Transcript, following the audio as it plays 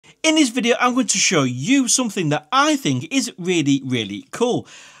In this video, I'm going to show you something that I think is really cool.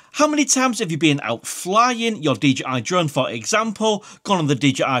 How many times have you been out flying your DJI drone, for example, gone on the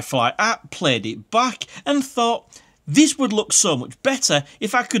DJI Fly app, played it back, and thought, this would look so much better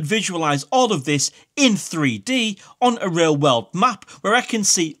if I could visualize all of this in 3D on a real world map where I can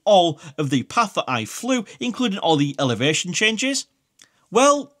see all of the path that I flew, including all the elevation changes?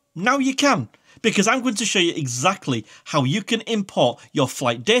 Well, now you can, because I'm going to show you exactly how you can import your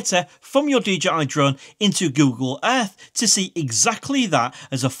flight data from your DJI drone into Google Earth to see exactly that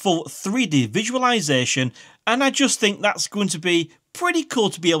as a full 3D visualization, and I just think that's going to be pretty cool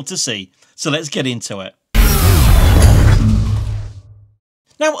to be able to see. So let's get into it.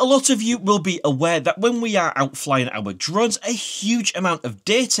 Now, a lot of you will be aware that when we are out flying our drones, a huge amount of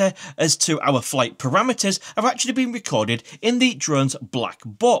data as to our flight parameters have actually been recorded in the drone's black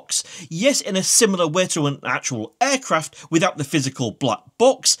box. Yes, in a similar way to an actual aircraft without the physical black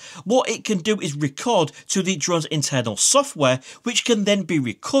box, what it can do is record to the drone's internal software, which can then be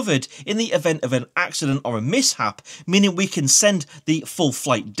recovered in the event of an accident or a mishap, meaning we can send the full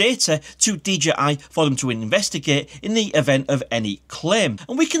flight data to DJI for them to investigate in the event of any claim.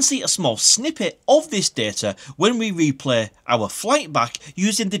 And we can see a small snippet of this data when we replay our flight back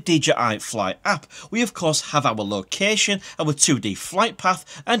using the DJI Fly app. We of course have our location, our 2D flight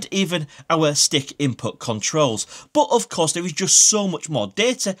path, and even our stick input controls. But of course there is just so much more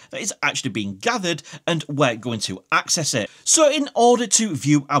data that is actually being gathered, and we're going to access it. So in order to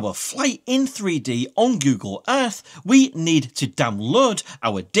view our flight in 3D on Google Earth, we need to download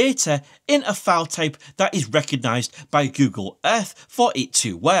our data in a file type that is recognized by Google Earth for it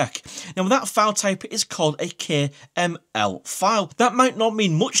to work. Now that file type is called a KML file. That might not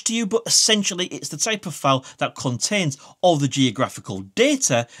mean much to you, but essentially it's the type of file that contains all the geographical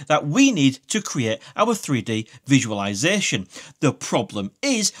data that we need to create our 3D visualization. The problem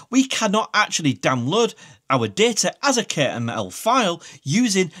is we cannot actually download our data as a KML file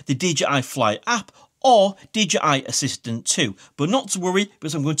using the DJI Fly app or DJI Assistant 2, but not to worry,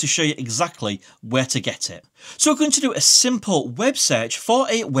 because I'm going to show you exactly where to get it. So we're going to do a simple web search for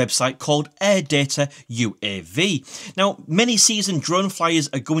a website called Airdata UAV. Now, many seasoned drone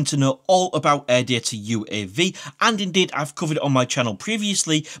flyers are going to know all about Airdata UAV, and indeed I've covered it on my channel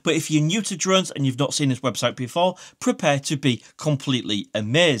previously, but if you're new to drones and you've not seen this website before, prepare to be completely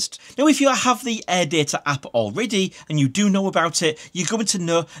amazed. Now, if you have the Airdata app already and you do know about it, you're going to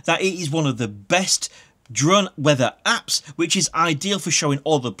know that it is one of the best drone weather apps, which is ideal for showing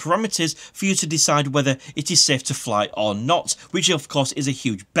all the parameters for you to decide whether it is safe to fly or not, which of course is a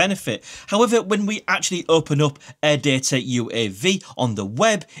huge benefit. However, when we actually open up Airdata UAV on the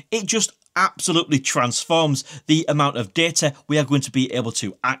web, it just absolutely transforms the amount of data we are going to be able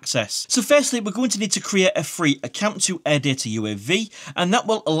to access. So firstly, we're going to need to create a free account to Airdata UAV, and that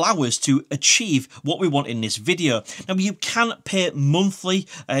will allow us to achieve what we want in this video. Now, you can pay monthly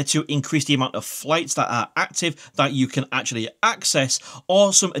to increase the amount of flights that are active that you can actually access,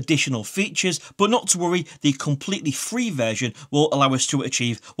 or some additional features, but not to worry, the completely free version will allow us to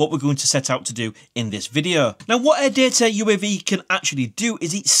achieve what we're going to set out to do in this video. Now, what Airdata UAV can actually do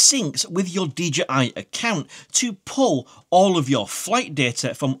is it syncs with your DJI account to pull all of your flight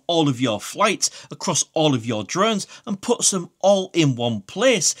data from all of your flights across all of your drones and puts them all in one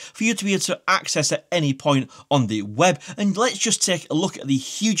place for you to be able to access at any point on the web. And let's just take a look at the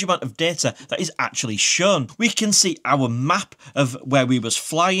huge amount of data that is actually shown. We can see our map of where we was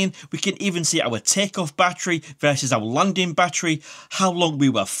flying. We can even see our takeoff battery versus our landing battery, how long we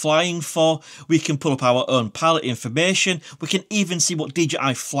were flying for. We can pull up our own pilot information. We can even see what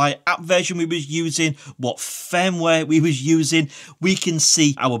DJI Fly app version we was using, what firmware we was using. We can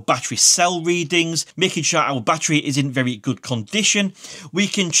see our battery cell readings, making sure our battery is in very good condition. We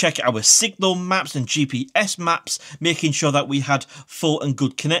can check our signal maps and GPS maps, making sure that we had full and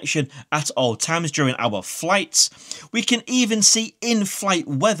good connection at all times during our flights. We can even see in-flight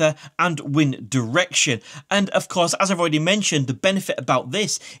weather and wind direction. And of course, as I've already mentioned, the benefit about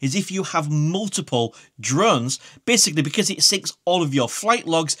this is if you have multiple drones, basically because it syncs all of your flight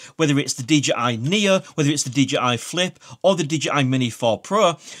logs, whether it's the DJI Neo, whether it's the DJI Flip or the DJI Mini 4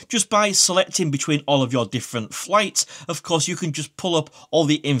 Pro, just by selecting between all of your different flights, of course you can just pull up all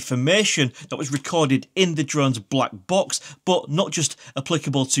the information that was recorded in the drone's black box, but not just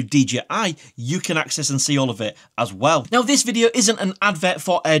applicable to DJI, you can access and see all of it as well. Now, this video isn't an advert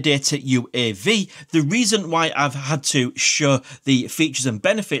for Airdata UAV. The reason why I've had to show the features and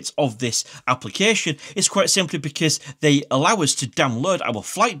benefits of this application is quite simply because they allow us to download our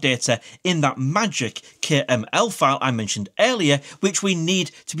flight data data in that magic KML file I mentioned earlier, which we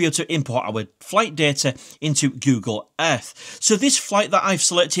need to be able to import our flight data into Google Earth. So this flight that I've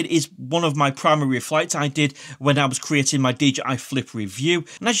selected is one of my primary flights I did when I was creating my DJI Flip review.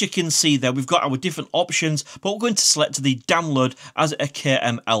 And as you can see there, we've got our different options, but we're going to select the download as a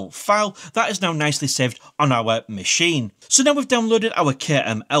KML file. That is now nicely saved on our machine. So now we've downloaded our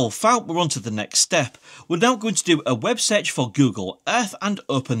KML file, we're on to the next step. We're now going to do a web search for Google Earth and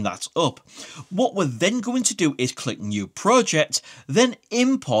open that up. What we're then going to do is click New Project, then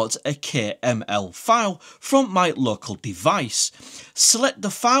import a KML file from my local device. Select the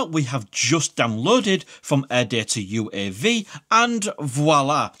file we have just downloaded from Airdata UAV, and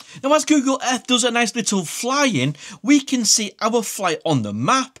voila. Now as Google Earth does a nice little fly-in, we can see our flight on the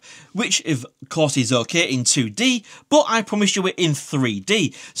map, which of course is okay in 2D, but I promise you we're in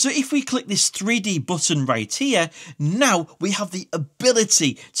 3D. So if we click this 3D button right here, now we have the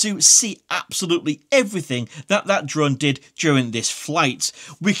ability to see absolutely everything that that drone did during this flight.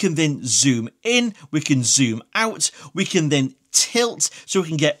 We can then zoom in, we can zoom out, we can then tilt so we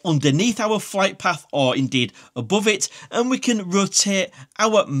can get underneath our flight path or indeed above it, and we can rotate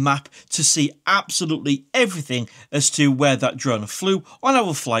our map to see absolutely everything as to where that drone flew on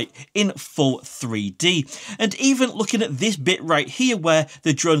our flight in full 3D. And even looking at this bit right here where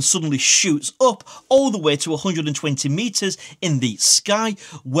the drone suddenly shoots up all the way to 120 meters in the sky,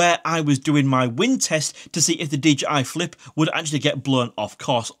 where I was doing my wind test to see if the DJI Flip would actually get blown off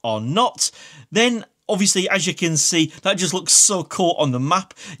course or not, then obviously, as you can see, that just looks so cool on the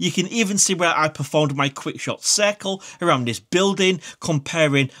map. You can even see where I performed my quick shot circle around this building,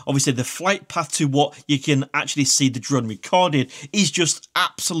 comparing obviously the flight path to what you can actually see the drone recorded is just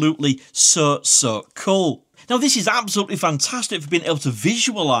absolutely so cool. Now this is absolutely fantastic for being able to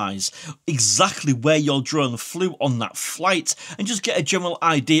visualize exactly where your drone flew on that flight and just get a general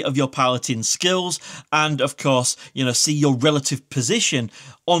idea of your piloting skills and of course, you know, see your relative position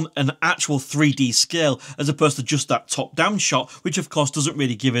on an actual 3D scale as opposed to just that top-down shot, which of course doesn't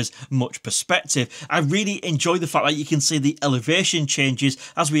really give us much perspective. I really enjoy the fact that you can see the elevation changes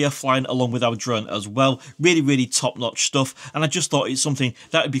as we are flying along with our drone as well. Really top-notch stuff, and I just thought it's something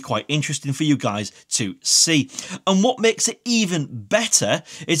that would be quite interesting for you guys to see. And what makes it even better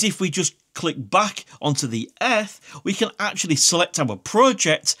is if we just click back onto the Earth, we can actually select our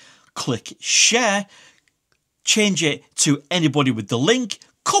project, click share, change it to anybody with the link,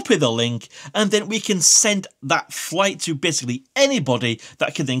 copy the link, and then we can send that flight to basically anybody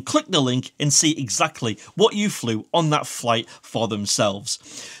that can then click the link and see exactly what you flew on that flight for themselves.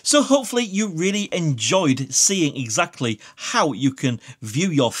 So hopefully you really enjoyed seeing exactly how you can view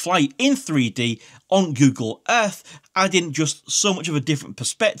your flight in 3D on Google Earth, adding just so much of a different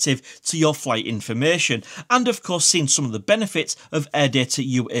perspective to your flight information, and of course seeing some of the benefits of Airdata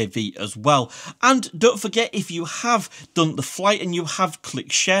UAV as well. And don't forget, if you have done the flight and you have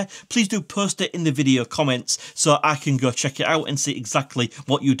clicked share, please do post it in the video comments so I can go check it out and see exactly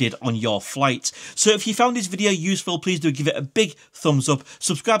what you did on your flight. So if you found this video useful, please do give it a big thumbs up,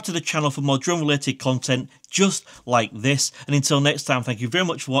 subscribe to the channel for more drone related content just like this, and until next time, thank you very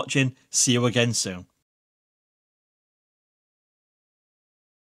much for watching. See you again soon.